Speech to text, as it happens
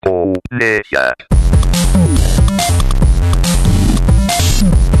Amnesia.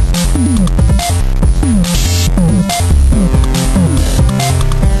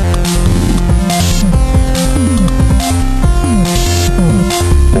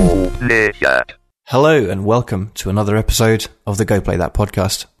 Hello and welcome to another episode of the Go Play That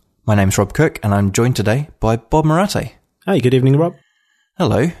podcast. My name's Rob Cook and I'm joined today by Bob Morate. Hi, good evening, Rob.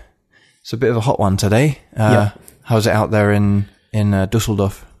 Hello. It's a bit of a hot one today. How's it out there in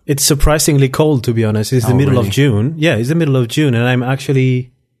Dusseldorf? It's surprisingly cold, to be honest. It's the middle of June. Yeah, it's the middle of June and I'm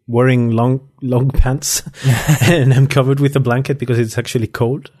actually wearing long pants and I'm covered with a blanket because it's actually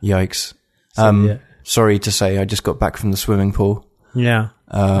cold. Yikes. So, Sorry to say, I just got back from the swimming pool. Yeah.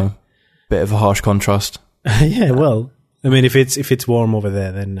 Bit of a harsh contrast. Yeah, well, I mean, if it's warm over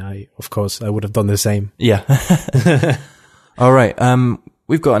there, then I would have done the same. Yeah. All right.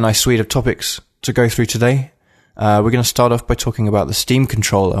 We've got a nice suite of topics to go through today. We're going to start off by talking about the Steam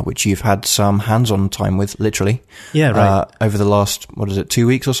controller, which you've had some hands-on time with, literally. Yeah, right. Over the last, 2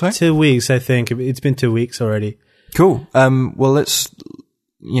 weeks or so? 2 weeks, I think. It's been 2 weeks already. Cool. Well, let's,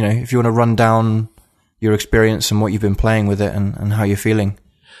 if you want to run down your experience and what you've been playing with it and how you're feeling.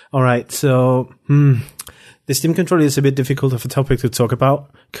 All right. So, the Steam controller is a bit difficult of a topic to talk about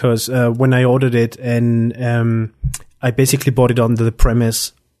because when I ordered it and I basically bought it under the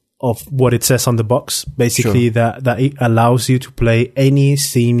premise of what it says on the box, basically Sure. that it allows you to play any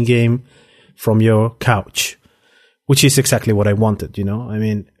Steam game from your couch, which is exactly what I wanted, I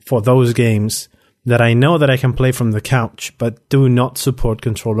mean, for those games that I know that I can play from the couch, but do not support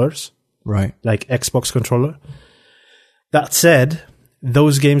controllers. Right. Like Xbox controller. That said,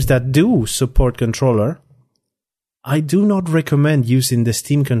 those games that do support controller, I do not recommend using the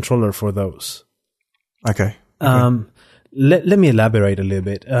Steam controller for those. Okay. Let me elaborate a little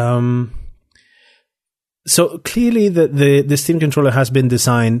bit. So clearly the Steam controller has been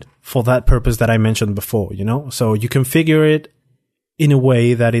designed for that purpose that I mentioned before, So you configure it in a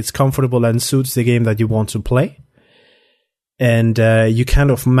way that it's comfortable and suits the game that you want to play. And you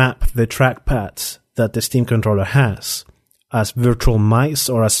kind of map the trackpads that the Steam controller has as virtual mice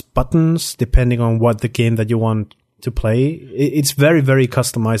or as buttons, depending on what the game that you want to play. It's very, very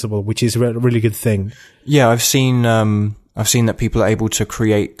customizable, which is a really good thing. Yeah, I've seen that people are able to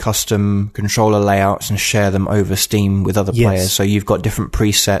create custom controller layouts and share them over Steam with other players. So you've got different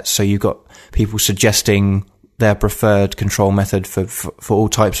presets. So you've got people suggesting their preferred control method for all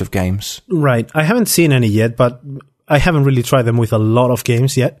types of games. Right. I haven't seen any yet, but I haven't really tried them with a lot of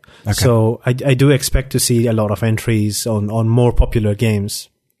games yet. Okay. So I do expect to see a lot of entries on more popular games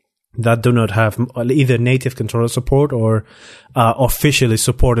that do not have either native controller support or officially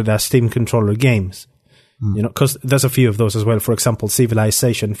supported as Steam controller games. Because there's a few of those as well. For example,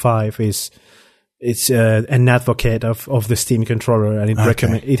 Civilization 5 it's an advocate of the Steam controller, and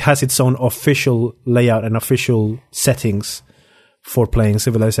it has its own official layout and official settings for playing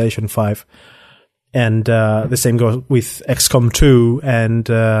Civilization 5. And the same goes with XCOM 2 and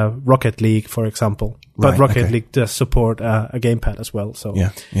Rocket League, for example. But Rocket League does support a gamepad as well. So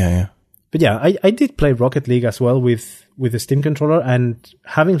Yeah. But yeah, I did play Rocket League as well with the Steam controller, and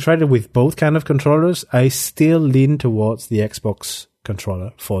having tried it with both kind of controllers, I still lean towards the Xbox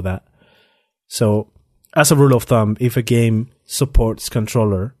controller for that. So, as a rule of thumb, if a game supports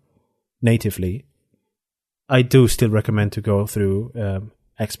controller natively, I do still recommend to go through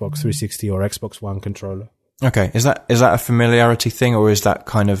Xbox 360 or Xbox One controller. Okay. Is that a familiarity thing, or is that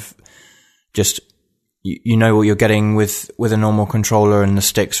kind of just you know what you're getting with a normal controller and the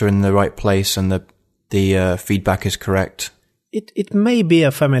sticks are in the right place and the feedback is correct? It may be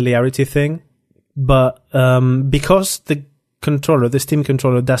a familiarity thing, but because the Steam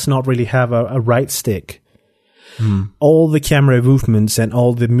controller does not really have a right stick, all the camera movements and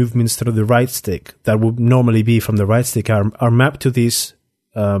all the movements through the right stick that would normally be from the right stick are mapped to this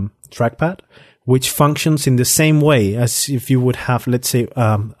trackpad, which functions in the same way as if you would have, let's say,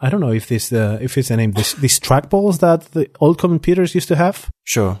 I don't know if it's the name, these trackballs that the old computers used to have.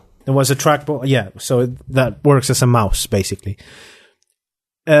 Sure. There was a trackball, yeah, so that works as a mouse, basically.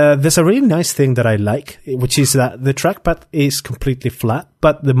 There's a really nice thing that I like, which is that the trackpad is completely flat,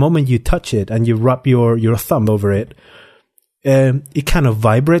 but the moment you touch it and you rub your thumb over it, it kind of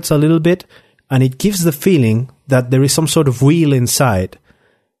vibrates a little bit, and it gives the feeling that there is some sort of wheel inside.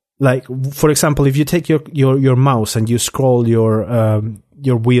 Like, for example, if you take your mouse and you scroll your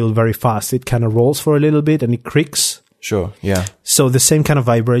wheel very fast, it kind of rolls for a little bit and it creaks. Sure, yeah. So the same kind of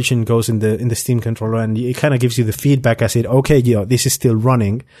vibration goes in the Steam controller, and it kind of gives you the feedback as this is still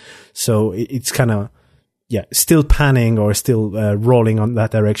running. So it's kind of, still panning or still rolling on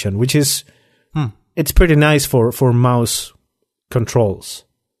that direction, which is, it's pretty nice for mouse controls.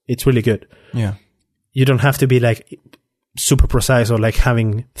 It's really good. Yeah. You don't have to be like super precise or like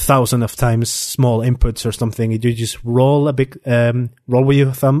having thousands of times small inputs or something. You just roll a big, roll with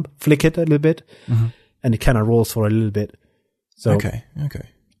your thumb, flick it a little bit, and it kind of rolls for a little bit. So Okay.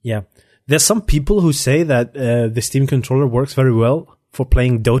 yeah, there's some people who say that the Steam controller works very well for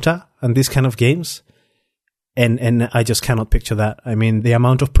playing Dota and these kind of games, and I just cannot picture that. I mean, the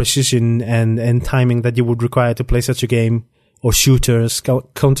amount of precision and timing that you would require to play such a game, or shooters,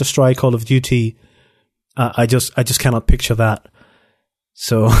 Counter-Strike, Call of Duty. I just cannot picture that.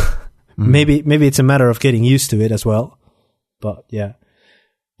 So maybe it's a matter of getting used to it as well. But yeah,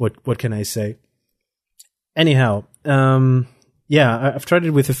 what can I say? Anyhow, yeah, I've tried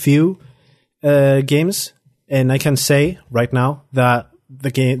it with a few games, and I can say right now that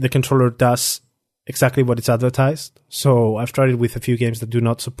the controller does exactly what it's advertised. So I've tried it with a few games that do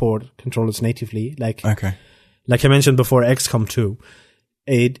not support controllers natively, like I mentioned before, XCOM 2.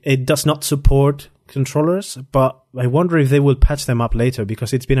 It does not support controllers, but I wonder if they will patch them up later,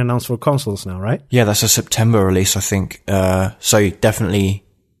 because it's been announced for consoles now, right? Yeah, that's a September release, I think. So definitely,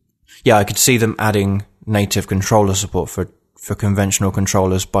 yeah, I could see them adding native controller support for conventional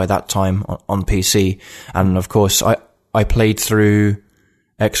controllers by that time on PC. And of course, I played through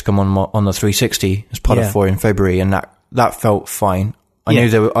XCOM on the 360 as part of 4 in February, and that felt fine. I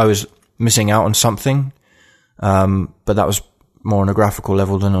knew I was missing out on something, but that was more on a graphical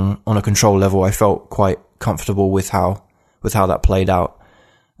level than on a control level. I felt quite comfortable with how that played out.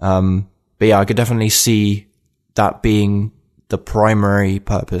 But yeah, I could definitely see that being the primary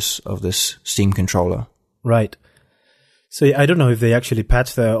purpose of this Steam controller. Right. So I don't know if they actually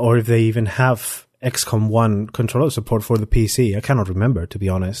patched or if they even have XCOM 1 controller support for the PC. I cannot remember, to be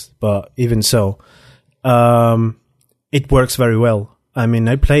honest. But even so, it works very well. I mean,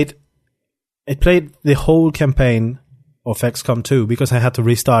 I played the whole campaign of XCOM 2 because I had to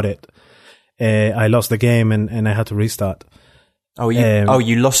restart it. I lost the game and I had to restart. Oh,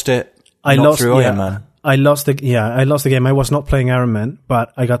 you lost it? Through Iron Man. I lost the game. I was not playing Iron Man,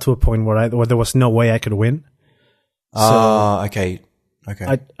 but I got to a point where there was no way I could win. Okay.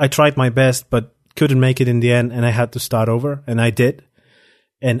 I tried my best, but couldn't make it in the end, and I had to start over, and I did.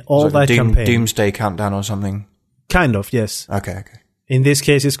 And all that campaign, Doomsday Countdown or something. Kind of, yes. Okay. In this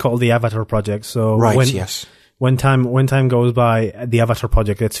case, it's called the Avatar Project. So yes. When time goes by, the Avatar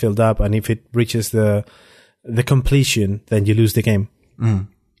Project gets filled up, and if it reaches the completion, then you lose the game.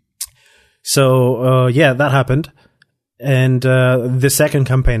 So that happened. And the second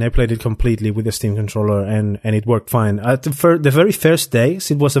campaign, I played it completely with the Steam controller, and it worked fine. At the very first days,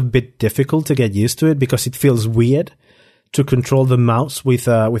 it was a bit difficult to get used to it because it feels weird to control the mouse with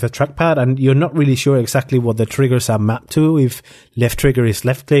a trackpad, and you're not really sure exactly what the triggers are mapped to. If left trigger is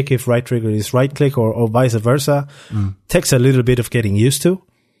left click, if right trigger is right click, or vice versa. Takes a little bit of getting used to.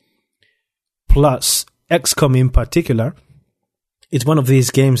 Plus, XCOM in particular, it's one of these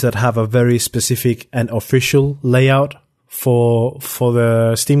games that have a very specific and official layout for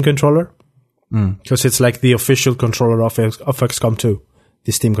the Steam controller, because it's like the official controller of XCOM 2,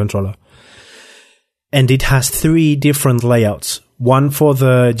 the Steam controller. And it has 3 different layouts. One for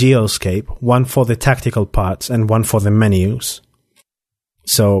the geoscape, one for the tactical parts, and one for the menus.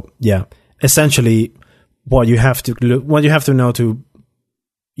 So, yeah, essentially what you have to know to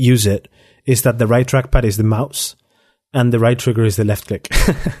use it is that the right trackpad is the mouse and the right trigger is the left click.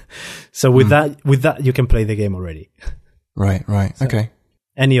 So with that you can play the game already. Right. So okay.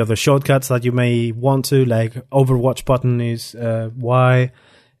 Any other shortcuts that you may want to, like Overwatch button is Y,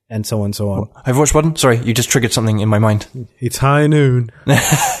 and so on and so on. Overwatch button? Sorry, you just triggered something in my mind. It's high noon.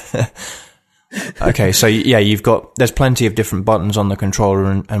 Okay, so yeah, there's plenty of different buttons on the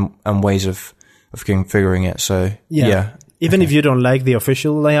controller and ways of configuring it. So yeah. Even if you don't like the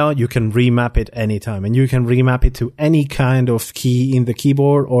official layout, you can remap it anytime, and you can remap it to any kind of key in the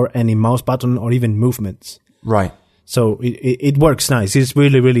keyboard or any mouse button or even movements. Right. So it works nice. It's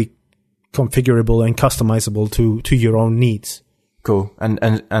really, really configurable and customizable to your own needs. Cool. And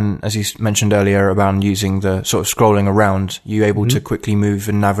as you mentioned earlier about using the sort of scrolling around, you're able to quickly move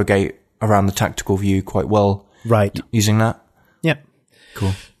and navigate around the tactical view quite well. Right. Using that. Yeah.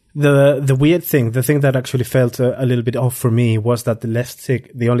 Cool. The weird thing, the thing that actually felt a little bit off for me, was that the left stick,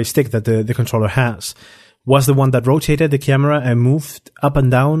 the only stick that the controller has, was the one that rotated the camera and moved up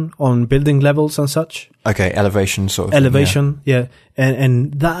and down on building levels and such. Okay, elevation sort of elevation, thing, yeah.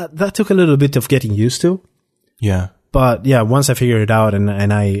 And that took a little bit of getting used to. Yeah. But yeah, once I figured it out and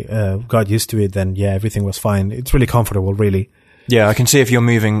I got used to it, then yeah, everything was fine. It's really comfortable, really. Yeah, I can see if you're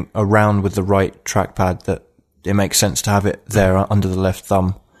moving around with the right trackpad that it makes sense to have it there under the left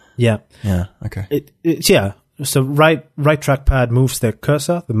thumb. Yeah. Yeah, okay. It's So right trackpad moves the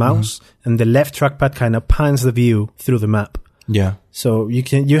cursor, the mouse, and the left trackpad kind of pans the view through the map. Yeah. So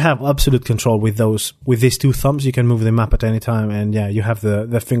you have absolute control with these two thumbs. You can move the map at any time, and you have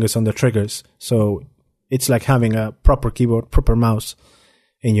the fingers on the triggers. So it's like having a proper keyboard, proper mouse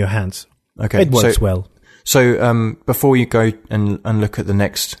in your hands. Okay. It works well. So before you go and look at the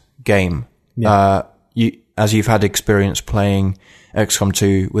next game, as you've had experience playing XCOM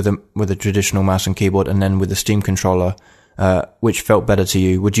 2 with a traditional mouse and keyboard, and then with the Steam controller, which felt better to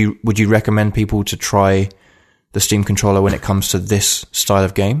you? Would you recommend people to try the Steam controller when it comes to this style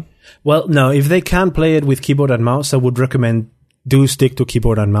of game? Well, no. If they can play it with keyboard and mouse, I would recommend do stick to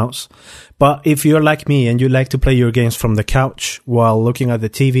keyboard and mouse. But if you're like me and you like to play your games from the couch while looking at the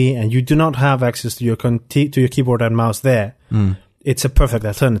TV, and you do not have access to your keyboard and mouse there, it's a perfect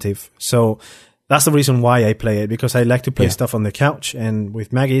alternative. So that's the reason why I play it, because I like to play stuff on the couch and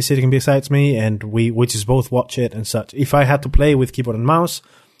with Maggie sitting beside me, and we just both watch it and such. If I had to play with keyboard and mouse,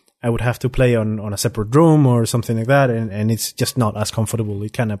 I would have to play on a separate room or something like that, and it's just not as comfortable.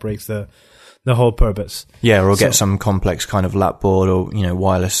 It kind of breaks the whole purpose. Yeah, or get some complex kind of lapboard or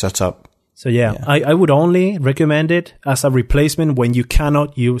wireless setup. So I would only recommend it as a replacement when you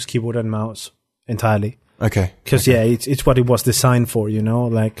cannot use keyboard and mouse entirely. Okay. Because it's what it was designed for,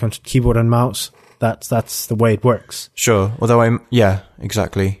 like keyboard and mouse. That's the way it works. Sure. Although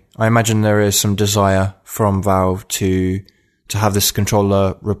exactly. I imagine there is some desire from Valve to have this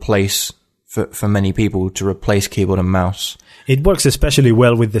controller replace, for many people, to replace keyboard and mouse. It works especially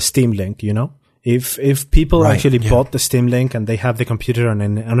well with the Steam Link, If people actually bought the Steam Link and they have the computer on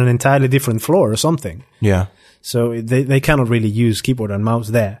an entirely different floor or something. Yeah. So they cannot really use keyboard and mouse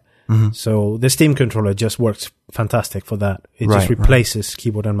there. Mm-hmm. So the Steam controller just works fantastic for that. It just replaces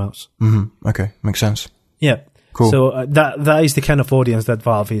keyboard and mouse. Mm-hmm. Okay. Makes sense. Yeah. Cool. So that is the kind of audience that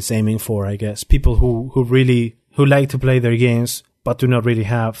Valve is aiming for, I guess. People who like to play their games but do not really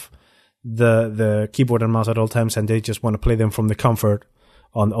have the keyboard and mouse at all times, and they just want to play them from the comfort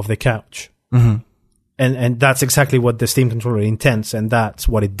of the couch. Mm-hmm. And that's exactly what the Steam controller intends, and that's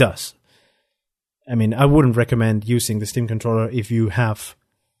what it does. I mean, I wouldn't recommend using the Steam controller if you have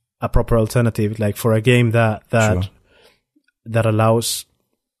a proper alternative, like for a game that allows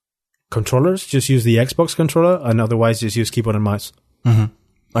controllers. Just use the Xbox controller, and otherwise just use keyboard and mouse. Mm-hmm.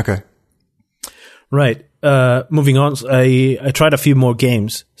 Okay. Right. Moving on, I tried a few more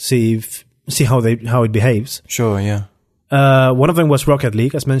games, see how it behaves. Sure. Yeah. One of them was Rocket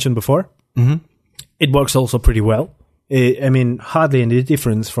League, as mentioned before. Mm-hmm. It works also pretty well. Hardly any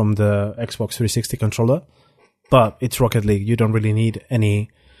difference from the Xbox 360 controller, but it's Rocket League. You don't really need any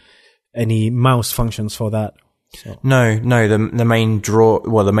mouse functions for that. So. No.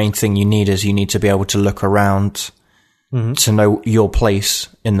 The main thing you need is you need to be able to look around to know your place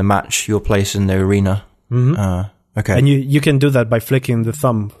in the match, your place in the arena. Mm-hmm. Okay. And you can do that by flicking the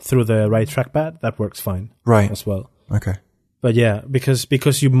thumb through the right trackpad. That works fine. Right. As well. Okay. But yeah,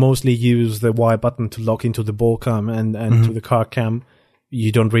 because you mostly use the Y button to lock into the ball cam and to the car cam,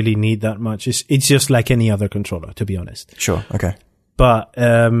 you don't really need that much. It's just like any other controller, to be honest. Sure. Okay. But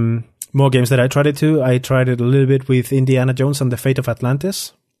more games that I tried it a little bit with Indiana Jones and the Fate of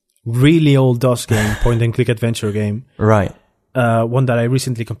Atlantis. Really old DOS game, point and click adventure game. Right. One that I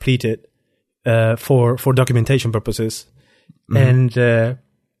recently completed for documentation purposes. Mm-hmm.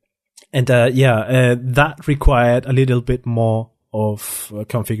 That required a little bit more of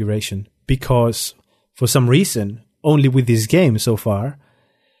configuration, because for some reason, only with this game so far,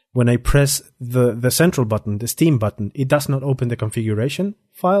 when I press the central button, the Steam button, it does not open the configuration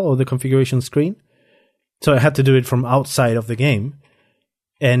file or the configuration screen. So I had to do it from outside of the game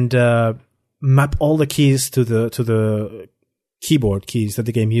and map all the keys to the keyboard keys that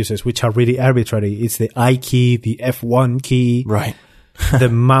the game uses, which are really arbitrary. It's the I key, the F1 key, right? The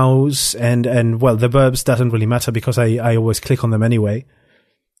mouse, and the verbs doesn't really matter because I always click on them anyway.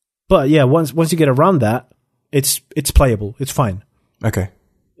 But yeah, once you get around that, it's playable. It's fine. Okay.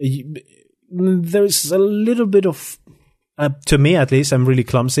 There's a little bit of, to me at least, I'm really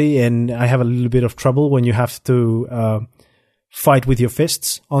clumsy, and I have a little bit of trouble when you have to fight with your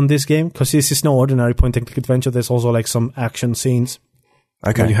fists on this game, because this is no ordinary point and click adventure. There's also like some action scenes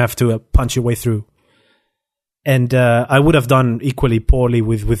where you have to punch your way through. And I would have done equally poorly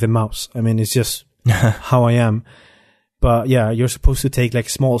with the mouse. I mean, it's just how I am. But yeah, you're supposed to take like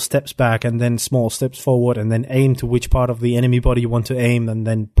small steps back and then small steps forward and then aim to which part of the enemy body you want to aim and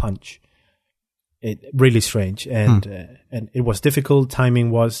then punch. It really strange. And it was difficult.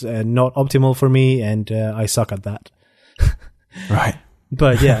 Timing was not optimal for me, and I suck at that. Right.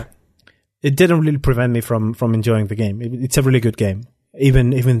 But yeah, it didn't really prevent me from enjoying the game. It's a really good game,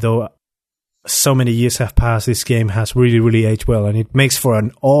 even though so many years have passed, this game has really, really aged well, and it makes for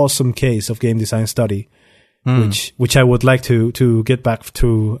an awesome case of game design study, which I would like to get back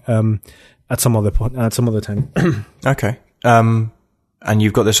to at some other time. Okay. And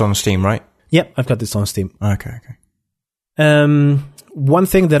you've got this on Steam, right? Yep, I've got this on Steam. Okay. One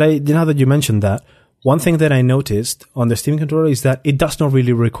thing that now that you mentioned that, one thing that I noticed on the Steam controller is that it does not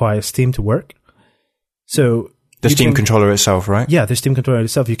really require Steam to work. So the Steam controller itself, right? Yeah, the Steam controller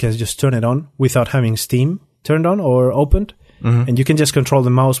itself, you can just turn it on without having Steam turned on or opened. Mm-hmm. And you can just control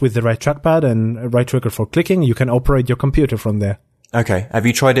the mouse with the right trackpad and a right trigger for clicking. You can operate your computer from there. Okay. Have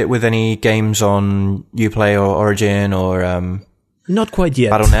you tried it with any games on Uplay or Origin or... Not quite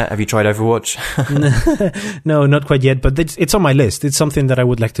yet. Battle.net? Have you tried Overwatch? No, not quite yet, but it's on my list. It's something that I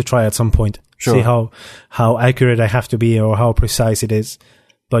would like to try at some point. Sure. See how accurate I have to be or how precise it is.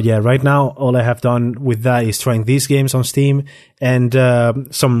 But yeah, right now, all I have done with that is trying these games on Steam and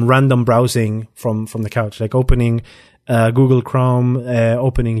some random browsing from the couch, like opening Google Chrome,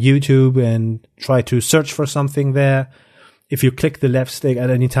 opening YouTube, and try to search for something there. If you click the left stick at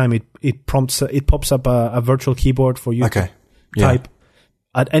any time, it pops up a virtual keyboard for you to type.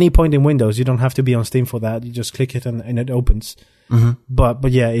 At any point in Windows, you don't have to be on Steam for that. You just click it and it opens. Mm-hmm.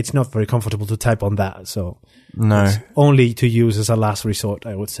 But yeah, it's not very comfortable to type on that. So no, it's only to use as a last resort,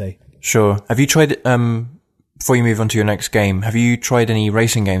 I would say. Sure. Have you tried, before you move on to your next game, have you tried any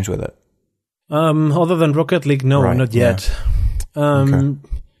racing games with it? Other than Rocket League, no, not yet. Yeah.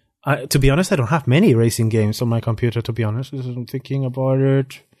 To be honest, I don't have many racing games on my computer, to be honest. I'm thinking about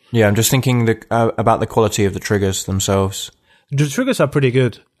it. Yeah, I'm just thinking about the quality of the triggers themselves. The triggers are pretty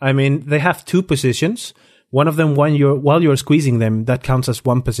good. I mean, they have two positions. One of them, while you're squeezing them, that counts as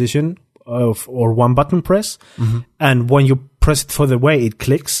one position or one button press. Mm-hmm. And when you press it further away, it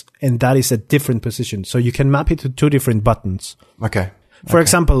clicks, and that is a different position. So you can map it to two different buttons. Okay. For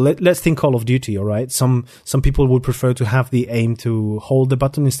example, let's think Call of Duty, all right? Some people would prefer to have the aim to hold the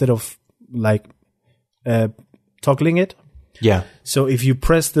button instead of toggling it. Yeah. So if you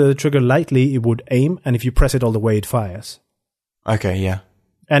press the trigger lightly, it would aim, and if you press it all the way, it fires. Okay, yeah.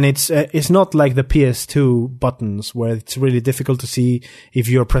 And it's not like the PS2 buttons where it's really difficult to see if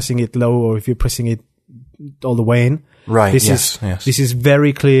you're pressing it low or if you're pressing it all the way in. Right. This is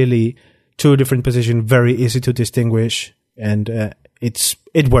very clearly two different positions, very easy to distinguish, and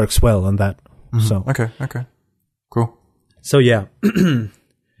it works well on that. Mm-hmm. So okay, cool. So yeah,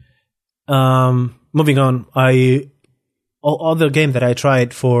 moving on. Other game that I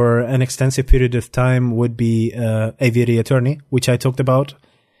tried for an extensive period of time would be Aviary Attorney, which I talked about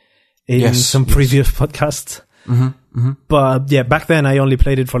in some previous podcasts. Mm-hmm, mm-hmm. But yeah, back then I only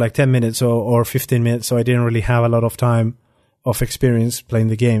played it for like 10 minutes or 15 minutes, so I didn't really have a lot of time of experience playing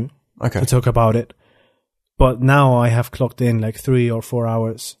the game to talk about it. But now I have clocked in like 3 or 4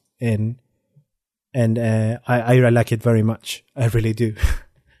 hours in, and I like it very much. I really do.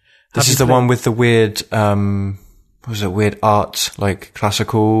 This is the one with the weird... what was it? Weird art, like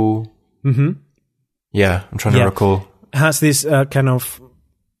classical. Mm-hmm. Yeah, I'm trying to recall. It has this kind of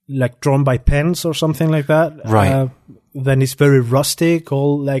like drawn by pens or something like that. Right. Then it's very rustic,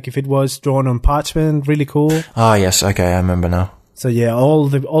 all like if it was drawn on parchment, really cool. Ah, yes. Okay, I remember now. So yeah, all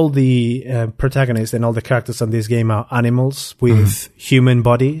the protagonists and all the characters on this game are animals with human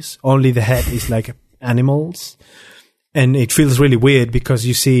bodies. Only the head is like animals, and it feels really weird because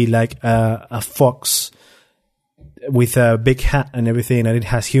you see like a fox with a big hat and everything, and it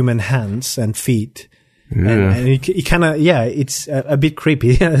has human hands and feet. Yeah. And it kind of, it's a bit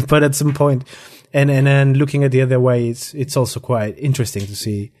creepy, but at some point, and then looking at the other way, it's also quite interesting to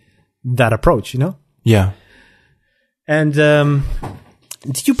see that approach, you know? Yeah. And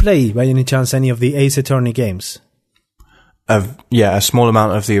did you play, by any chance, any of the Ace Attorney games? Yeah, a small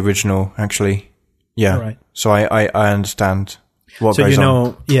amount of the original, actually. Yeah. Right. So I understand. What so goes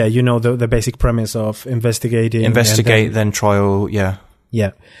on. You know the basic premise of investigate, then trial, yeah.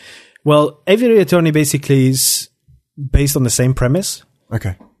 Yeah. Well, Aviary Attorney basically is based on the same premise.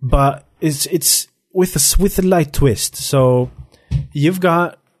 Okay. But it's with a light twist. So you've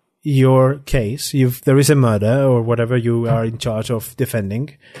got your case, there is a murder or whatever you are in charge of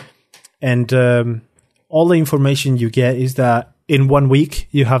defending, and all the information you get is that in 1 week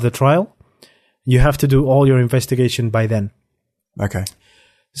you have the trial. You have to do all your investigation by then. Okay.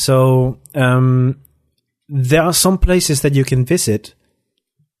 So there are some places that you can visit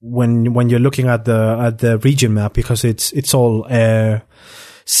when you're looking at the region map, because it's all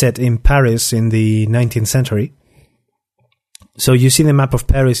set in Paris in the 19th century. So you see the map of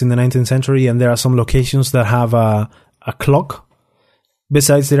Paris in the 19th century, and there are some locations that have a clock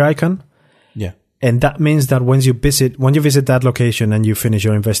besides their icon. Yeah. And that means that when you visit that location and you finish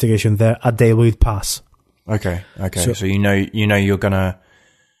your investigation there, a day will pass. Okay. So you know you're gonna,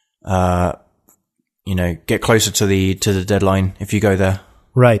 get closer to the deadline if you go there.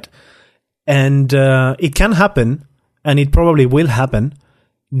 Right. And it can happen, and it probably will happen,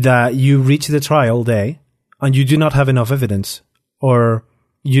 that you reach the trial day and you do not have enough evidence, or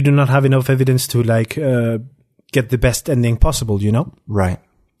you do not have enough evidence to get the best ending possible, Right.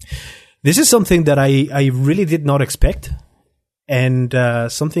 This is something that I really did not expect, and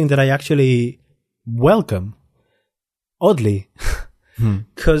something that I actually welcome, oddly,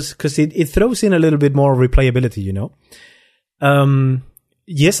 because it throws in a little bit more replayability,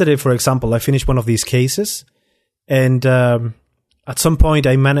 Yesterday, for example, I finished one of these cases, and at some point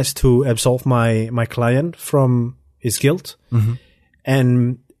I managed to absolve my client from his guilt,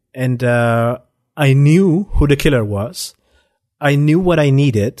 and I knew who the killer was. I knew what I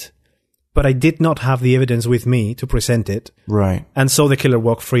needed, but I did not have the evidence with me to present it. Right. And so the killer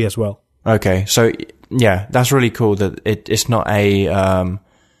walked free as well. Okay. So, yeah, that's really cool that it's not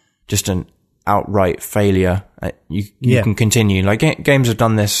just an outright failure. You can continue. Like, games have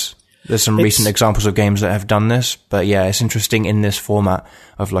done this. There's some recent examples of games that have done this. But, yeah, it's interesting in this format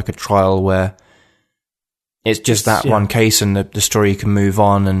of, like, a trial where it's just one case and the story can move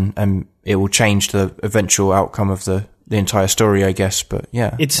on and it will change the eventual outcome of the entire story, I guess. But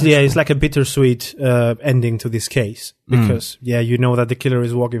yeah, it's like a bittersweet ending to this case, because you know that the killer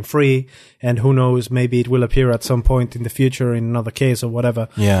is walking free, and who knows, maybe it will appear at some point in the future in another case or whatever.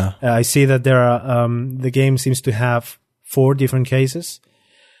 Yeah, I see that there are the game seems to have 4 different cases,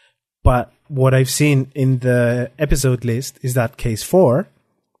 but what I've seen in the episode list is that case 4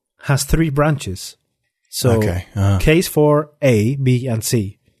 has 3 branches. So case 4, A, B, and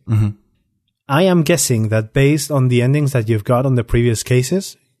C. Mm-hmm. I am guessing that based on the endings that you've got on the previous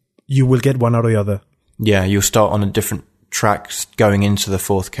cases, you will get one or the other. Yeah, you'll start on a different track going into the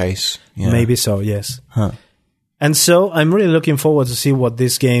 4th case. Yeah. Maybe so, yes. Huh. And so I'm really looking forward to see what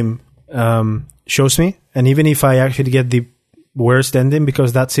this game shows me. And even if I actually get the worst ending,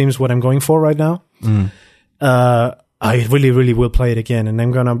 because that seems what I'm going for right now, I really, really will play it again. And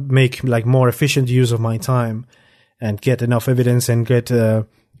I'm going to make more efficient use of my time and get enough evidence and get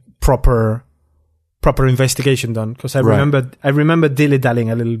proper investigation done, because I remember dilly-dallying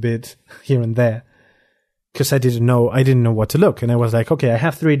a little bit here and there, because I didn't know what to look, and I was like, okay, I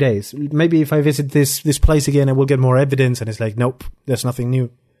have 3 days. Maybe if I visit this place again, I will get more evidence. And it's like, nope, there's nothing new.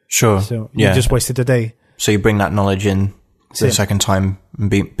 Sure. So you just wasted a day. So you bring that knowledge in the second time and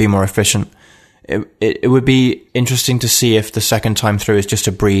be more efficient. It would be interesting to see if the second time through is just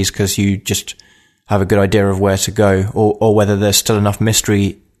a breeze because you just have a good idea of where to go, or whether there's still enough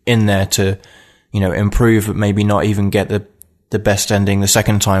mystery in there to improve, but maybe not even get the best ending the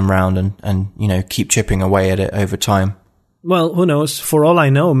second time round, and keep chipping away at it over time. Well, who knows? For all I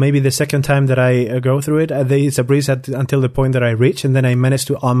know, maybe the second time that I go through it, it's a breeze until the point that I reach, and then I manage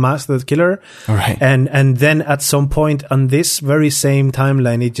to unmask the killer. Right. And then at some point on this very same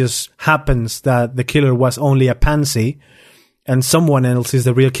timeline, it just happens that the killer was only a pansy, and someone else is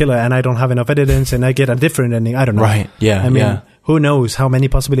the real killer, and I don't have enough evidence, and I get a different ending. I don't know. Right. Yeah. I mean, who knows how many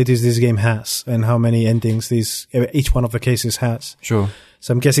possibilities this game has and how many endings each one of the cases has. Sure.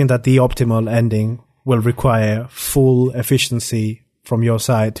 So I'm guessing that the optimal ending will require full efficiency from your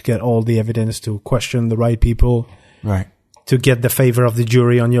side to get all the evidence, to question the right people. Right. To get the favor of the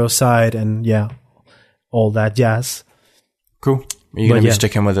jury on your side, and all that jazz. Cool. Are you going to be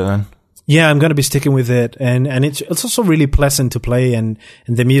sticking with it then? Yeah, I'm going to be sticking with it, and it's also really pleasant to play, and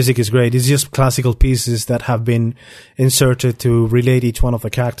the music is great. It's just classical pieces that have been inserted to relate each one of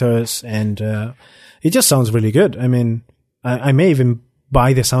the characters, and it just sounds really good. I mean, I may even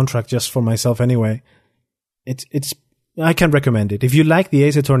buy the soundtrack just for myself anyway. I can recommend it. If you like the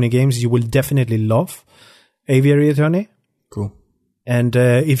Ace Attorney games, you will definitely love Aviary Attorney. Cool. And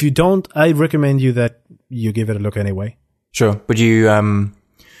if you don't, I recommend you that you give it a look anyway. Sure. Would you,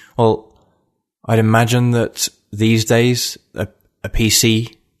 I'd imagine that these days, a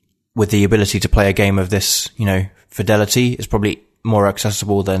PC with the ability to play a game of this, fidelity is probably more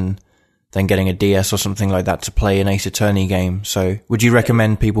accessible than getting a DS or something like that to play an Ace Attorney game. So would you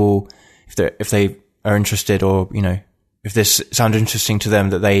recommend people, if they are interested, or, if this sounds interesting to them,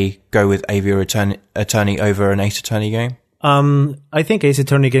 that they go with Aviary Attorney over an Ace Attorney game? I think Ace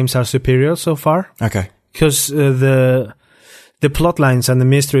Attorney games are superior so far. Okay. Because the plot lines and the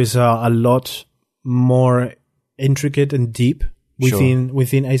mysteries are a lot more intricate and deep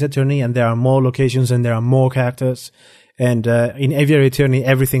within Ace Attorney, and there are more locations and there are more characters. And in Aviary Attorney,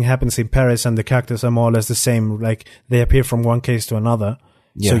 everything happens in Paris, and the characters are more or less the same. Like, they appear from one case to another.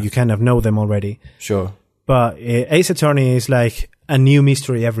 so you kind of know them already. Sure. But Ace Attorney is like a new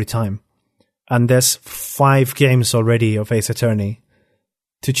mystery every time. And there's 5 games already of Ace Attorney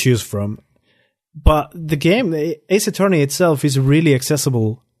to choose from. But the game, Ace Attorney itself, is really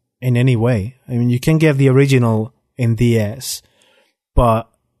accessible in any way. I mean, you can get the original in DS, but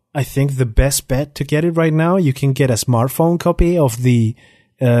I think the best bet to get it right now, you can get a smartphone copy of the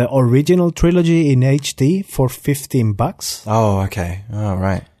original trilogy in HD for $15. Oh, okay. Oh,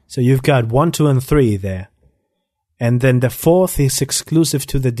 right. So you've got 1, 2, and 3 there. And then the 4th is exclusive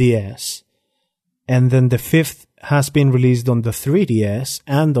to the DS. And then the 5th has been released on the 3DS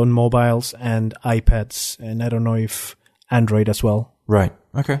and on mobiles and iPads. And I don't know if Android as well. Right.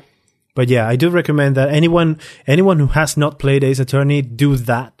 Okay. But yeah, I do recommend that anyone who has not played Ace Attorney, do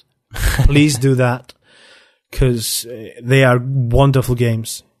that. Please do that. Because they are wonderful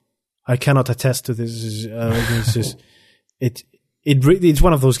games. I cannot attest to this. It's just, it's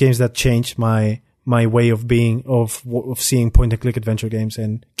one of those games that changed my way of seeing point and click adventure games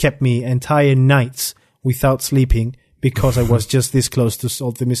and kept me entire nights without sleeping because I was just this close to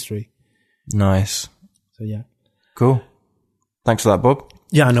solve the mystery. Nice. So yeah. Cool. Thanks for that, Bob.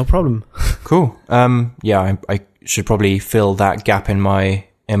 Yeah, no problem. Cool. Yeah, I should probably fill that gap in my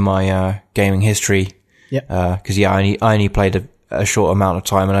gaming history. Yeah. Because I only played a short amount of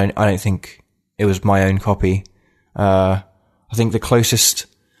time, and I don't think it was my own copy. I think the closest,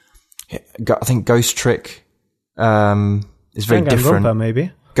 I think Ghost Trick is very different. Danganronpa,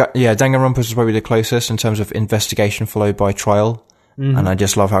 maybe. Yeah, Danganronpa is probably the closest in terms of investigation followed by trial, and I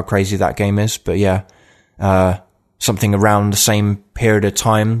just love how crazy that game is. But yeah, something around the same period of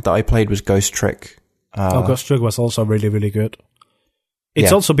time that I played was Ghost Trick. Ghost Trick was also really, really good.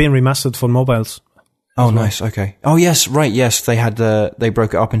 It's also been remastered for mobiles. Oh, nice. Okay. Oh, yes. Right. Yes. They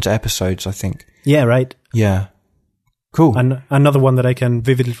broke it up into episodes, I think. Yeah, right. Yeah. Cool. And another one that I can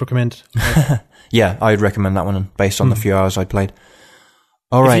vividly recommend. Yeah, I'd recommend that one based on the few hours I played.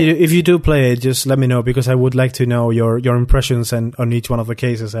 All right. If you do play it, just let me know because I would like to know your impressions on each one of the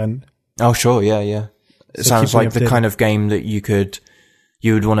cases. And oh, sure. Yeah, yeah. It sounds like the kind of game that you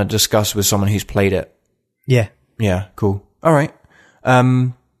would want to discuss with someone who's played it. Yeah. Yeah. Cool. All right.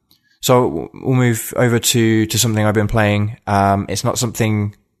 So we'll move over to something I've been playing. It's not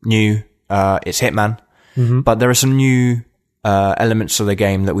something new. It's Hitman. Mm-hmm. But there are some new elements of the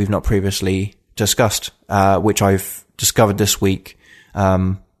game that we've not previously discussed, which I've discovered this week.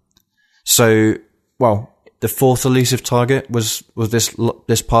 So, well, the 4th elusive target was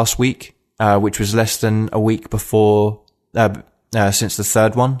this past week, which was less than a week before since the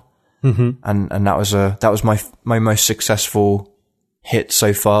 3rd one, and that was my most successful hit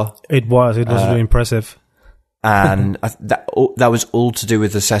so far. It was really impressive. And that was all to do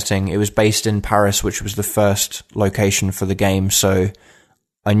with the setting. It was based in Paris, which was the first location for the game. So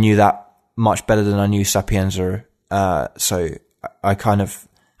I knew that much better than I knew Sapienza. So I kind of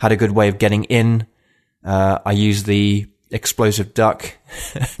had a good way of getting in. I used the explosive duck.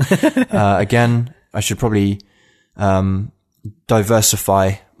 Again, I should probably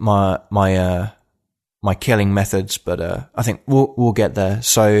diversify my killing methods, but I think we'll get there.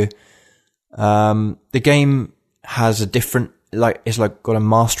 So the game has a different, it's got a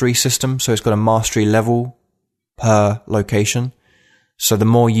mastery system. So it's got a mastery level per location. So the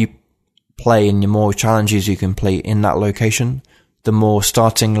more you play and the more challenges you complete in that location, the more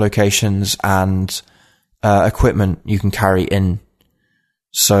starting locations and equipment you can carry in.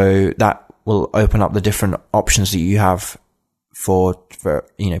 So that will open up the different options that you have for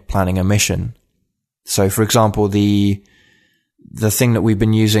planning a mission. So for example, the thing that we've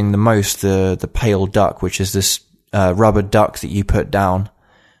been using the most, the pale duck, which is this rubber duck that you put down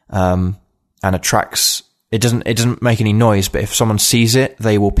and attracts. It doesn't make any noise, but if someone sees it,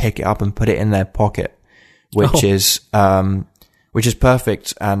 they will pick it up and put it in their pocket, which is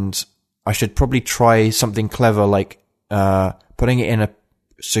perfect. And I should probably try something clever like putting it in a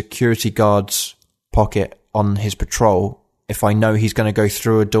security guard's pocket on his patrol if I know he's going to go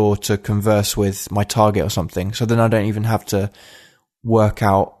through a door to converse with my target or something. So then I don't even have to work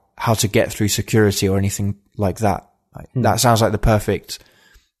out how to get through security or anything like that. That sounds like the perfect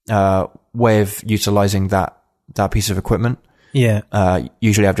way of utilizing that piece of equipment. Yeah.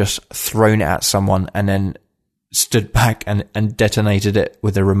 Usually I've just thrown it at someone and then stood back and detonated it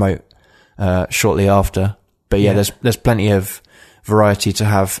with a remote shortly after. But yeah, there's plenty of variety to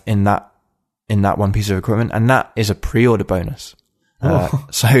have in that one piece of equipment, and that is a pre-order bonus.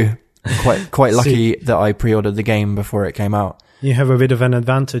 So quite lucky that I pre-ordered the game before it came out. You have a bit of an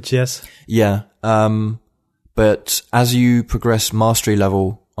advantage, yes. Yeah. But as you progress mastery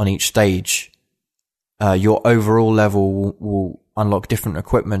level on each stage, your overall level will unlock different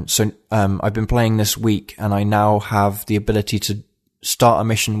equipment. So I've been playing this week, and I now have the ability to start a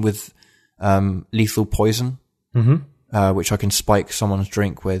mission with lethal poison, which I can spike someone's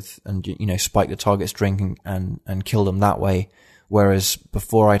drink with, and spike the target's drink and kill them that way. Whereas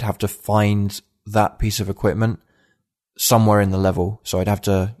before, I'd have to find that piece of equipment somewhere in the level, so I'd have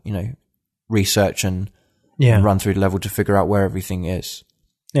to research and run through the level to figure out where everything is.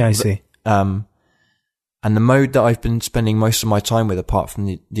 Yeah, I see. And the mode that I've been spending most of my time with, apart from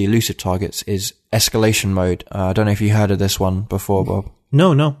the elusive targets, is escalation mode. I don't know if you heard of this one before, Bob.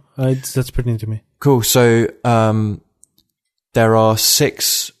 No. That's pretty new to me. Cool. So there are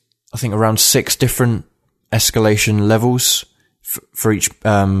around six different escalation levels for each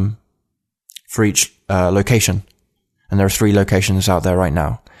location, and there are 3 locations out there right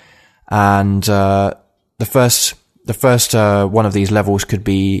now. And the first one of these levels could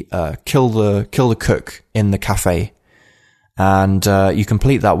be kill the cook in the cafe, and you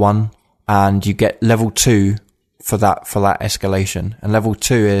complete that one, and you get level 2 for that escalation. And level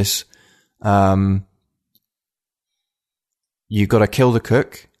 2 is you got to kill the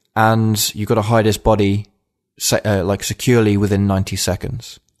cook, and you got to hide his body securely within 90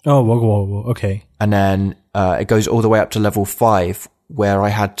 seconds. Oh, whoa, okay. And then it goes all the way up to level 5, where I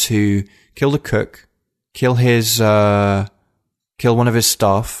had to kill the cook, kill one of his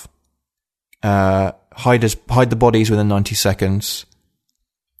staff, hide the bodies within 90 seconds,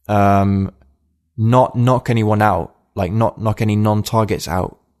 not knock anyone out, like not knock any non-targets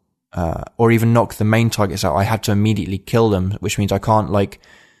out, or even knock the main targets out. I had to immediately kill them, which means I can't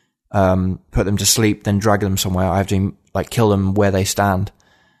put them to sleep, then drag them somewhere. I have to kill them where they stand.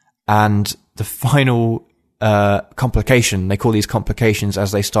 And the final complication, they call these complications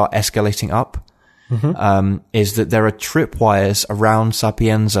as they start escalating up, is that there are tripwires around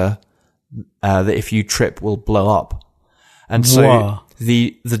Sapienza that if you trip will blow up. And so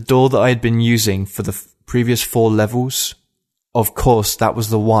the door that I had been using for the previous 4 levels, of course, that was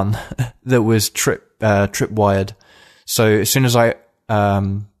the one that was tripwired. So as soon as I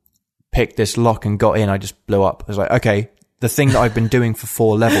picked this lock and got in, I just blew up. I was like, okay, the thing that I've been doing for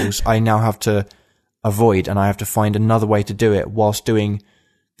 4 levels, I now have to avoid, and I have to find another way to do it whilst doing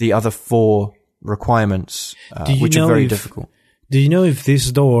the other 4 requirements, which are very difficult. Do you know if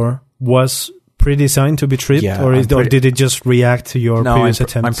this door was pre-designed to be tripped, or did it just react to your previous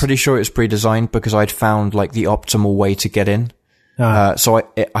attempts? I'm pretty sure it's pre-designed because I'd found the optimal way to get in. So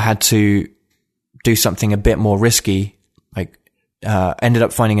I had to do something a bit more risky. Ended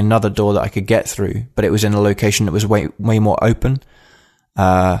up finding another door that I could get through, but it was in a location that was way more open.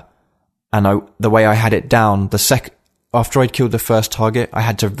 And the way I had it down, after I'd killed the first target, I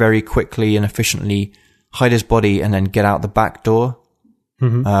had to very quickly and efficiently hide his body and then get out the back door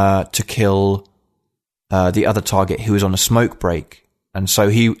to kill the other target who was on a smoke break. And so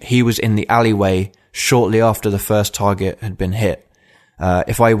he was in the alleyway shortly after the first target had been hit.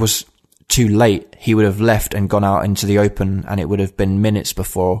 If I was too late, he would have left and gone out into the open, and it would have been minutes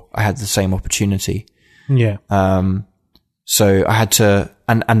before I had the same opportunity. Yeah. So I had to,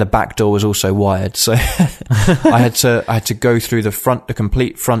 and the back door was also wired. So I had to go through the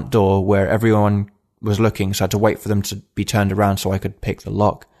complete front door where everyone was looking. So I had to wait for them to be turned around so I could pick the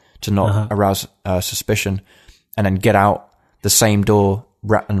lock to not arouse suspicion, and then get out the same door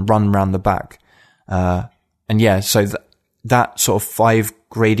and run around the back. So that sort of 5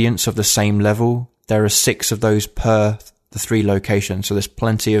 gradients of the same level, there are 6 of those per the 3 locations. So there's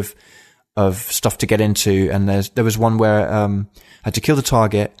plenty of stuff to get into. And there was one where I had to kill the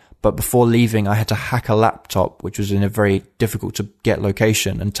target, but before leaving, I had to hack a laptop, which was in a very difficult to get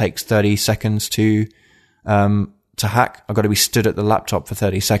location and takes 30 seconds to hack. I've got to be stood at the laptop for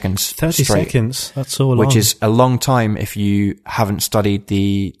 30 seconds. 30 straight, seconds? That's so long. Which is a long time if you haven't studied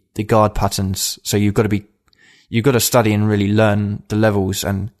the guard patterns. So you've got to study and really learn the levels.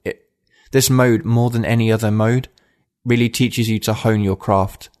 And this mode, more than any other mode, really teaches you to hone your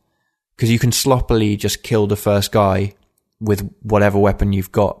craft. Because you can sloppily just kill the first guy with whatever weapon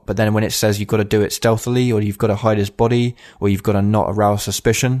you've got. But then when it says you've got to do it stealthily, or you've got to hide his body, or you've got to not arouse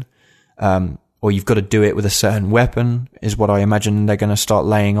suspicion, or you've got to do it with a certain weapon, is what I imagine they're going to start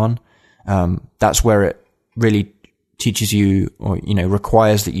laying on. That's where it really teaches you, or,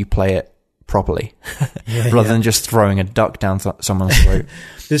 requires that you play it properly, rather than just throwing a duck down someone's throat.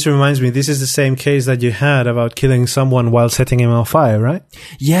 This reminds me, this is the same case that you had about killing someone while setting him on fire, right?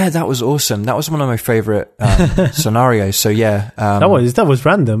 Yeah, that was awesome. That was one of my favorite scenarios. So yeah, that was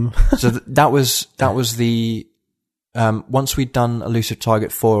random. So that was the once we'd done Elusive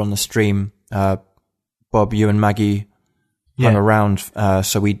Target 4 on the stream, Bob, you and Maggie hung around.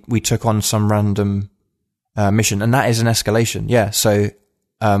 So we took on some random mission, and that is an escalation. Yeah. So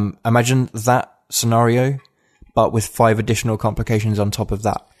imagine that scenario, but with 5 additional complications on top of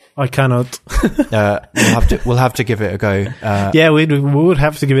that. I cannot. We'll have to give it a go. Yeah, we would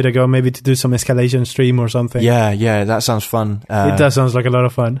have to give it a go, maybe to do some escalation stream or something. Yeah, that sounds fun. It does sound like a lot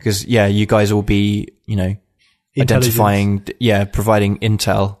of fun. Because, you guys will be, identifying, providing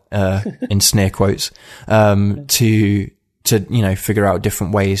intel, in snare quotes, to figure out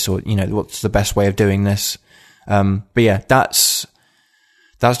different ways or, what's the best way of doing this. But yeah, that's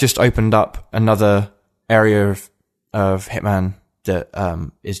just opened up another area of Hitman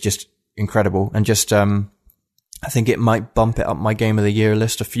that is just incredible, and just I think it might bump it up my game of the year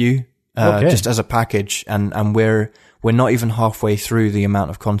list a few, just as a package, and we're not even halfway through the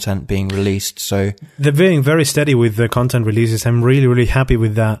amount of content being released. So they're being very steady with the content releases. I'm really, really happy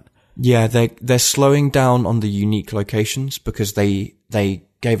with that. Yeah, they're slowing down on the unique locations, because they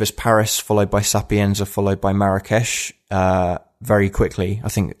gave us Paris, followed by Sapienza, followed by Marrakesh very quickly. I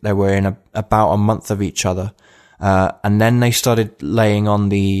think they were in about a month of each other. And then they started laying on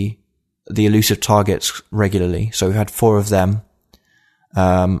the elusive targets regularly. So we had 4 of them.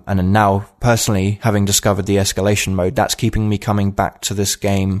 And then now, personally, having discovered the escalation mode, that's keeping me coming back to this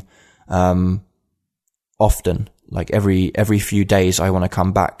game, often. Like every few days I want to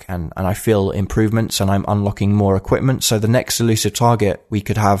come back, and I feel improvements, and I'm unlocking more equipment. So the next elusive target, we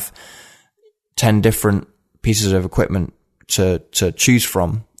could have 10 different pieces of equipment to choose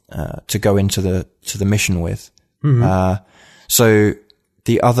from, to go into the mission with. Mm-hmm. So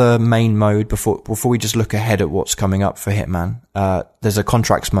the other main mode, before we just look ahead at what's coming up for Hitman, there's a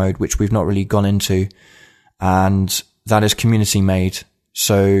contracts mode, which we've not really gone into, and that is community made.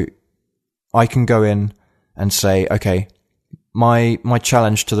 So I can go in and say, okay, my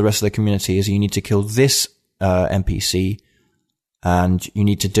challenge to the rest of the community is you need to kill this NPC, and you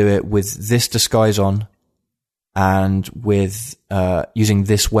need to do it with this disguise on, and with using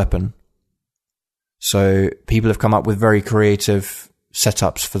this weapon. So people have come up with very creative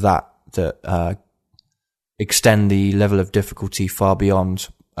setups for that extend the level of difficulty far beyond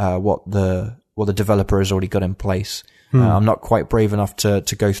what the developer has already got in place. I'm not quite brave enough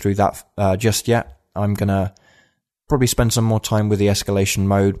to go through that just yet. I'm gonna probably spend some more time with the escalation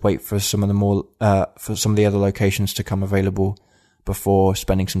mode, wait for some of the other locations to come available before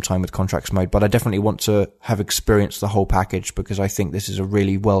spending some time with contracts mode. But I definitely want to have experienced the whole package, because I think this is a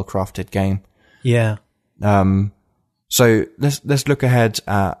really well crafted game. Yeah. So let's look ahead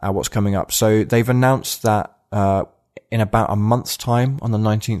at what's coming up. So they've announced that in about a month's time, on the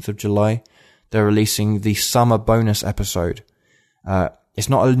 19th of July, they're releasing the summer bonus episode. It's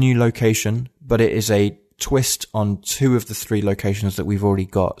not a new location, but it is a twist on 2 of the 3 locations that we've already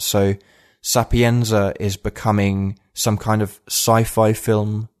got. So Sapienza is becoming some kind of sci-fi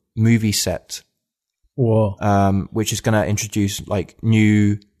film movie set. Whoa. Which is going to introduce like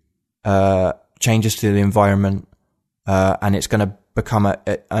new changes to the environment, and it's going to become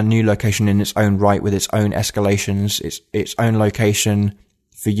a new location in its own right, with its own escalations, its own location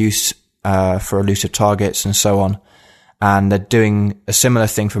for use for elusive targets and so on. And they're doing a similar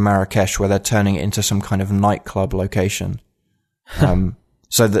thing for Marrakesh, where they're turning it into some kind of nightclub location.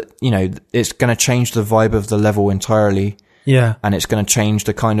 So that, it's going to change the vibe of the level entirely. Yeah. And it's going to change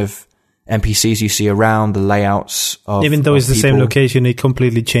the kind of NPCs you see around, the layouts of even though it's the people. same location, it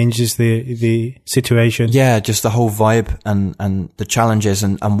completely changes the situation. Yeah, just the whole vibe and the challenges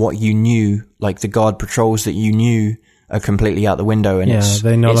and what you knew, like the guard patrols that you knew, are completely out the window. And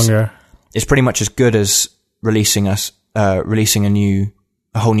they no longer. It's pretty much as good as releasing a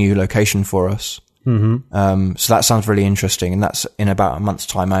whole new location for us. Mm-hmm. So that sounds really interesting, and that's in about a month's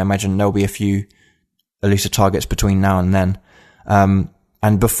time. I imagine there'll be a few elusive targets between now and then.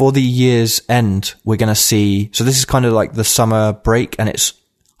 And before the year's end, we're going to see, so this is kind of like the summer break, and it's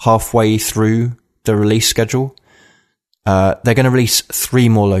halfway through the release schedule. They're going to release 3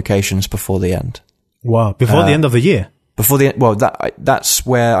 more locations before the end. Wow. Before the end of the year? That's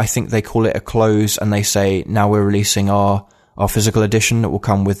where I think they call it a close, and they say, now we're releasing our physical edition that will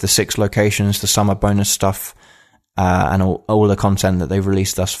come with the 6 locations, the summer bonus stuff, and all the content that they've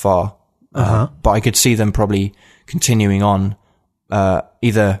released thus far. But I could see them probably continuing on,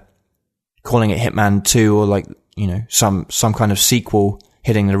 either calling it Hitman 2 or like, some kind of sequel,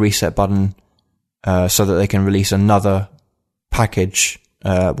 hitting the reset button, so that they can release another package,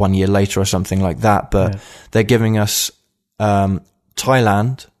 1 year later or something like that. But they're giving us,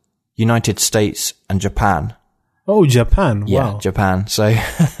 Thailand, United States and Japan. Oh, Japan. Yeah, wow. Japan. So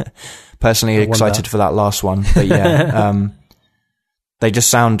personally excited for that last one. But yeah, they just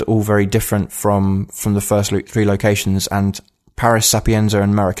sound all very different from the first 3 locations. And Paris, Sapienza,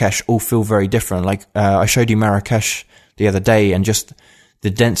 and Marrakesh all feel very different. Like I showed you Marrakesh the other day, and just the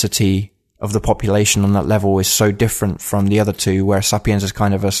density of the population on that level is so different from the other two, where Sapienza is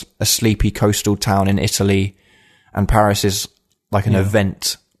kind of a sleepy coastal town in Italy, and Paris is like an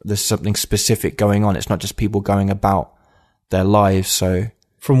event. There's something specific going on. It's not just people going about their lives. So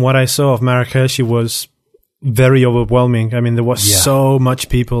from what I saw of Marrakesh, it was very overwhelming. I mean, there was so much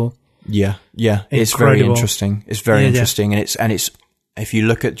people. Yeah. It's very interesting. It's very interesting. And it's, if you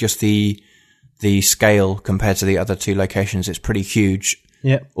look at just the scale compared to the other two locations, it's pretty huge.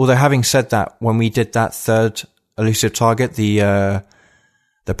 Yeah. Although having said that, when we did that third elusive target, the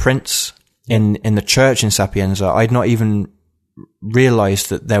prince in the church in Sapienza, I'd not even realized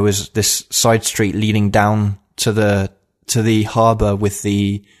that there was this side street leading down to the harbor with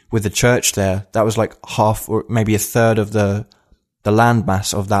the church there. That was like half or maybe a third of the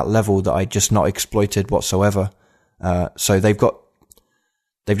landmass of that level that I just not exploited whatsoever. So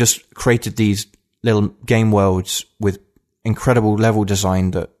they've just created these little game worlds with incredible level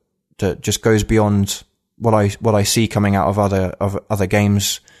design that just goes beyond what I see coming out of other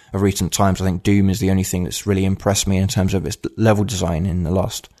games of recent times. I think Doom is the only thing that's really impressed me in terms of its level design in the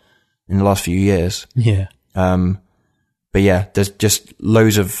last few years. Yeah. But yeah, there's just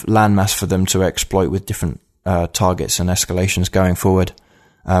loads of landmass for them to exploit with different targets and escalations going forward.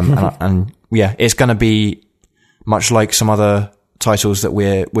 And yeah, it's going to be much like some other titles that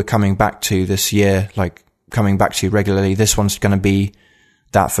we're coming back to this year, like coming back to regularly. This one's going to be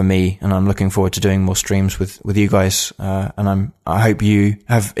that for me, and I'm looking forward to doing more streams with you guys. And I hope you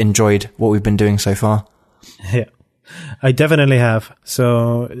have enjoyed what we've been doing so far. Yeah, I definitely have.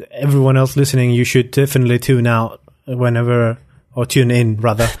 So everyone else listening, you should definitely tune out whenever, or tune in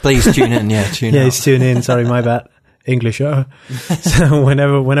rather. Please tune in. Yeah, tune yeah, out. It's tune in. Sorry, my bad. English. So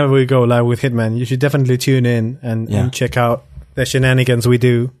whenever we go live with Hitman, you should definitely tune in and check out the shenanigans we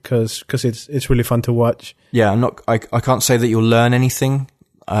do, because it's really fun to watch. Yeah, I can't say that you'll learn anything.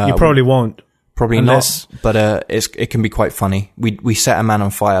 You probably won't. Probably not, but it can be quite funny. We set a man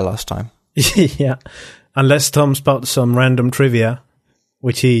on fire last time. Yeah, unless Tom spouts some random trivia,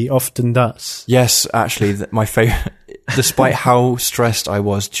 which he often does. Yes, actually, my favorite. Despite how stressed I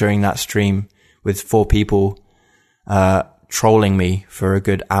was during that stream with 4 people trolling me for a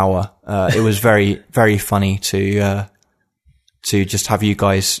good hour, it was very, very funny to just have you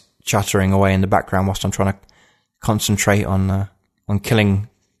guys chattering away in the background whilst I'm trying to concentrate on killing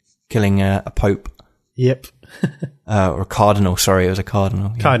a pope. Yep. Or a cardinal. Sorry, it was a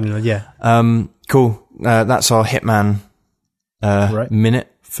cardinal. Yeah. Cardinal, yeah. Cool. That's our Hitman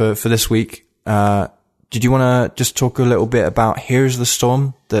minute for this week. Did you want to just talk a little bit about Here's the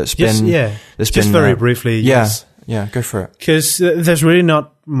Storm? That's been very briefly. Yeah. Yes. Yeah, go for it. Because there's really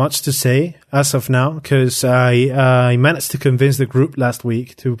not much to say as of now, because I managed to convince the group last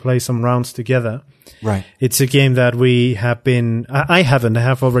week to play some rounds together. Right. It's a game that we have been... I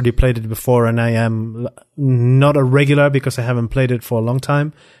have already played it before, and I am not a regular because I haven't played it for a long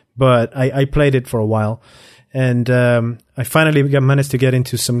time, but I played it for a while. And I finally managed to get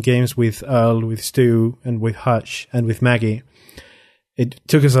into some games with Earl, with Stu, and with Hutch, and with Maggie. It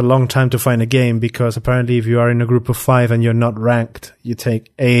took us a long time to find a game, because apparently if you are in a group of 5 and you're not ranked, you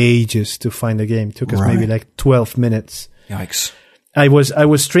take ages to find a game. It took us maybe like 12 minutes. Yikes. I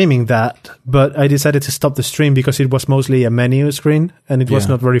was streaming that, but I decided to stop the stream because it was mostly a menu screen and it was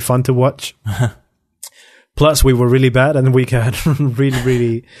not very fun to watch. Plus, we were really bad and we got really,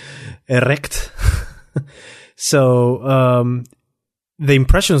 really erect. So the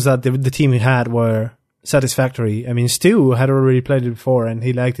impressions that the team had were satisfactory. I mean, Stu had already played it before and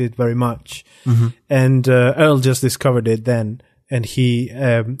he liked it very much. Mm-hmm. And Earl just discovered it then. And he,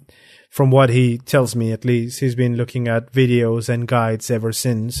 from what he tells me at least, he's been looking at videos and guides ever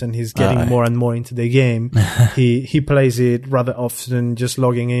since, and he's getting more and more into the game. He plays it rather often, just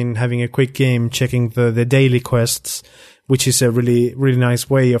logging in, having a quick game, checking the daily quests, which is a really, really nice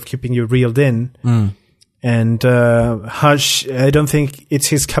way of keeping you reeled in. Mm. And Hush, I don't think it's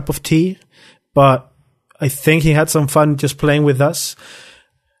his cup of tea, but I think he had some fun just playing with us.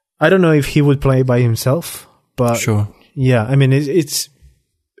 I don't know if he would play by himself, but sure. Yeah, I mean, it's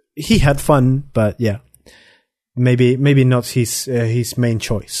he had fun, but yeah, maybe not his main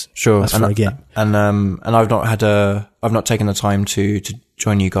choice. Sure, for a game. And I've not taken the time to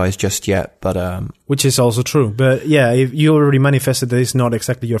join you guys just yet, but which is also true. But yeah, if you already manifested that it's not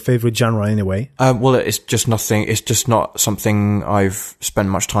exactly your favorite genre anyway. Well, it's just nothing. It's just not something I've spent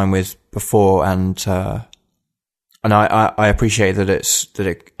much time with before, and I appreciate that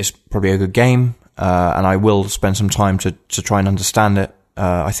it's probably a good game. And I will spend some time to try and understand it.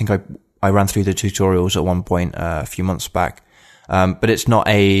 I think I ran through the tutorials at one point a few months back, But it's not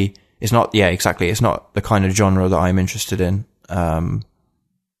exactly. It's not the kind of genre that I'm interested in.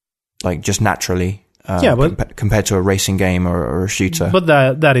 Like just naturally. Compared to a racing game or a shooter. But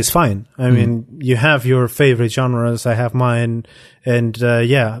that is fine. I mean, you have your favorite genres. I have mine. And,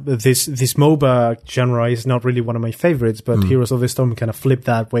 this MOBA genre is not really one of my favorites, but Heroes of the Storm kind of flip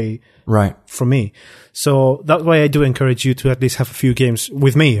that way. Right. For me. So that's why I do encourage you to at least have a few games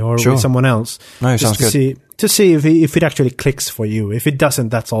with me or with someone else. No, sounds good. To see if it actually clicks for you. If it doesn't,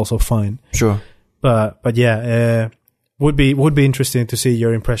 that's also fine. Sure. But yeah, would be interesting to see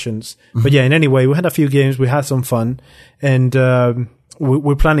your impressions. But yeah, in any way, we had a few games, we had some fun, and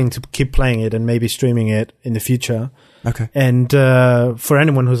we're planning to keep playing it and maybe streaming it in the future. Okay. And for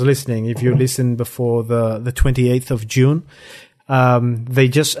anyone who's listening, if you listen before the 28th of June, they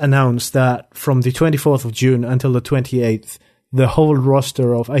just announced that from the 24th of June until the 28th, the whole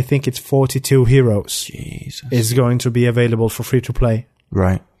roster of, I think it's 42 heroes is going to be available for free to play.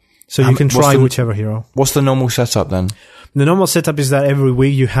 Right. So you can try whichever hero. What's the normal setup then? The normal setup is that every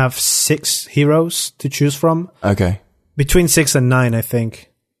week you have 6 heroes to choose from. Okay. Between 6 and 9, I think.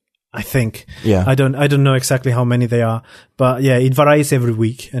 Yeah. I don't know exactly how many they are, but yeah, it varies every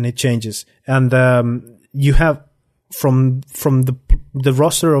week and it changes. And you have from the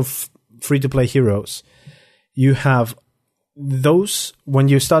roster of free to play heroes, you have those when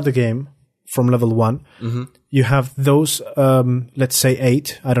you start the game from level 1. You have those, let's say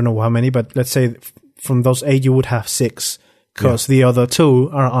 8. I don't know how many, but let's say from those 8, you would have 6. Because the other 2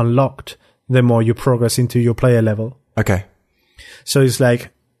 are unlocked the more you progress into your player level. Okay. So it's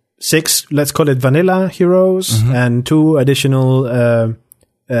like 6, let's call it vanilla heroes, and 2 additional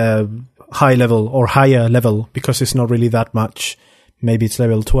high level or higher level, because it's not really that much. Maybe it's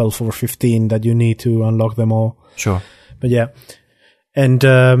level 12 or 15 that you need to unlock them all. Sure. But yeah. And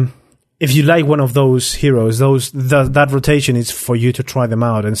if you like one of those heroes, that rotation is for you to try them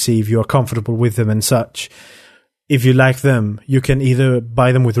out and see if you're comfortable with them and such. If you like them, you can either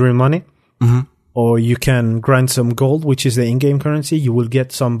buy them with real money, or you can grind some gold, which is the in-game currency. You will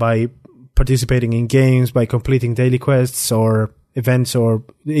get some by participating in games, by completing daily quests or events, or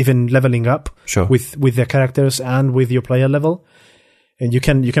even leveling up with the characters and with your player level. And you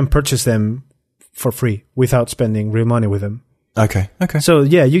can purchase them for free without spending real money with them. Okay. So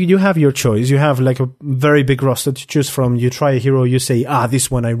yeah, you have your choice. You have like a very big roster to choose from. You try a hero, you say,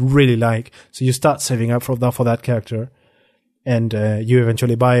 this one I really like. So you start saving up for that character, and you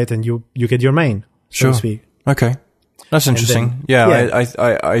eventually buy it, and you get your main, so to speak. Okay, that's interesting.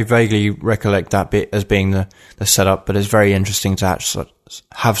 I vaguely recollect that bit as being the setup, but it's very interesting to actually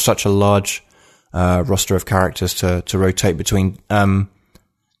have such a large roster of characters to rotate between.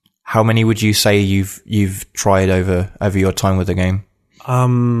 How many would you say you've tried over your time with the game?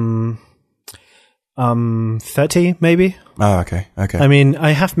 30 maybe. Oh, okay. I mean,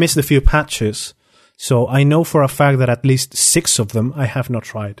 I have missed a few patches, so I know for a fact that at least 6 of them I have not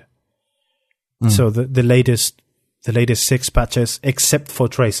tried. So the latest 6 patches, except for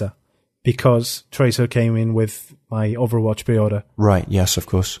Tracer, because Tracer came in with my Overwatch pre-order. Right. Yes, of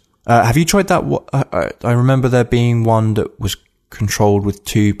course. Have you tried that? I remember there being one that was controlled with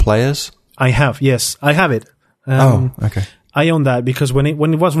 2 players. I have, yes, I have it. Okay. I own that because when it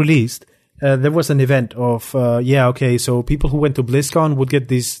was released, there was an event of so people who went to BlizzCon would get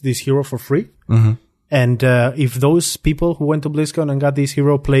this hero for free, and if those people who went to BlizzCon and got this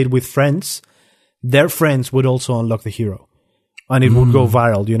hero played with friends, their friends would also unlock the hero, and it would go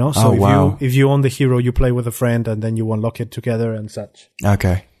viral. So if you own the hero, you play with a friend, and then you unlock it together and such.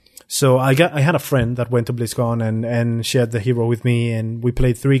 Okay. So I had a friend that went to BlizzCon and shared the hero with me, and we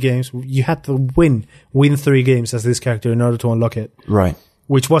played 3 games. You had to win 3 games as this character in order to unlock it. Right.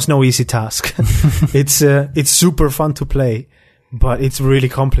 Which was no easy task. It's super fun to play, but it's really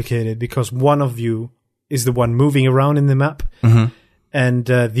complicated because one of you is the one moving around in the map, and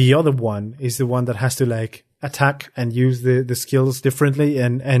the other one is the one that has to like attack and use the skills differently,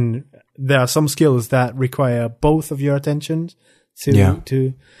 and there are some skills that require both of your attention.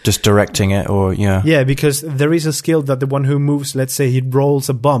 To just directing it, or because there is a skill that the one who moves, let's say he rolls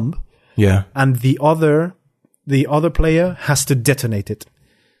a bomb, and the other player has to detonate it.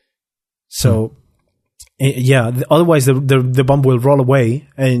 So otherwise the bomb will roll away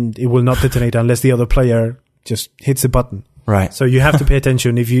and it will not detonate unless the other player just hits the button. Right. So you have to pay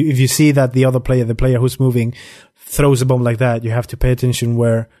attention. If you see that the other player, the player who's moving, throws a bomb like that, you have to pay attention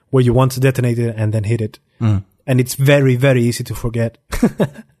where you want to detonate it and then hit it. And it's very, very easy to forget.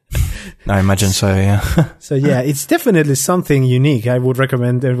 I imagine so, yeah. So yeah, it's definitely something unique. I would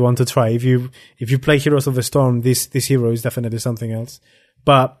recommend everyone to try. If you play Heroes of the Storm, this hero is definitely something else.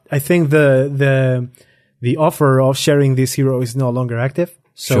 But I think the the offer of sharing this hero is no longer active.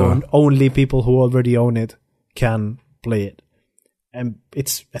 So only people who already own it can play it. And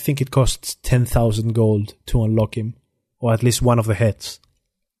I think it costs 10,000 gold to unlock him, or at least one of the heads.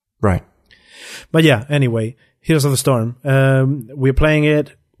 Right. But yeah, anyway, Heroes of the Storm. We're playing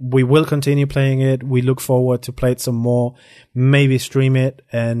it. We will continue playing it. We look forward to play it some more, maybe stream it,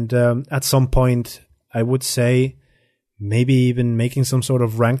 and at some point, I would say maybe even making some sort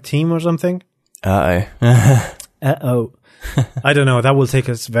of ranked team or something. Uh-oh. I don't know. That will take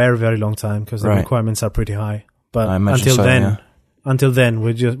us very, very long time because the requirements are pretty high. But until then,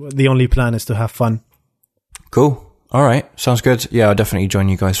 the only plan is to have fun. Cool. All right. Sounds good. Yeah, I'll definitely join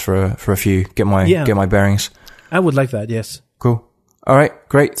you guys for a few. Get my bearings. I would like that. Yes. Cool. All right.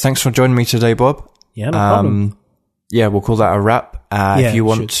 Great. Thanks for joining me today, Bob. Yeah, no problem. Yeah, we'll call that a wrap.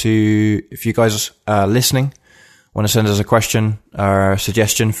 If you guys are listening, want to send us a question or a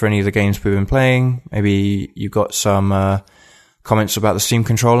suggestion for any of the games we've been playing, maybe you've got some comments about the Steam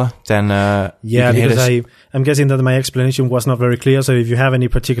controller, then because I'm guessing that my explanation was not very clear. So if you have any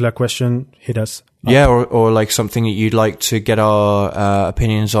particular question, hit us. Yeah, or like something that you'd like to get our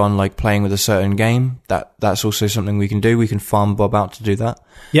opinions on, like playing with a certain game. That's also something we can do. We can farm Bob out to do that.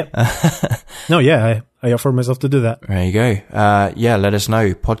 Yep. I offer myself to do that. There you go. Let us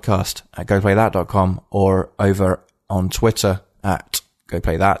know. Podcast at goplaythat.com or over on Twitter at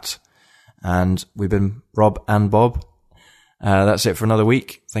goplaythat. And we've been Rob and Bob. That's it for another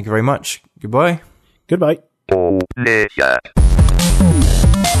week. Thank you very much. Goodbye. Goodbye.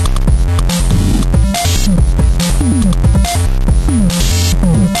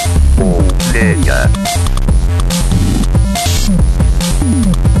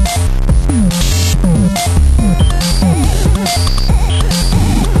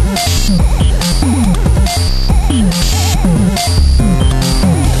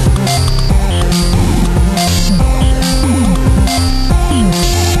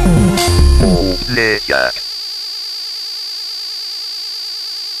 Yeah.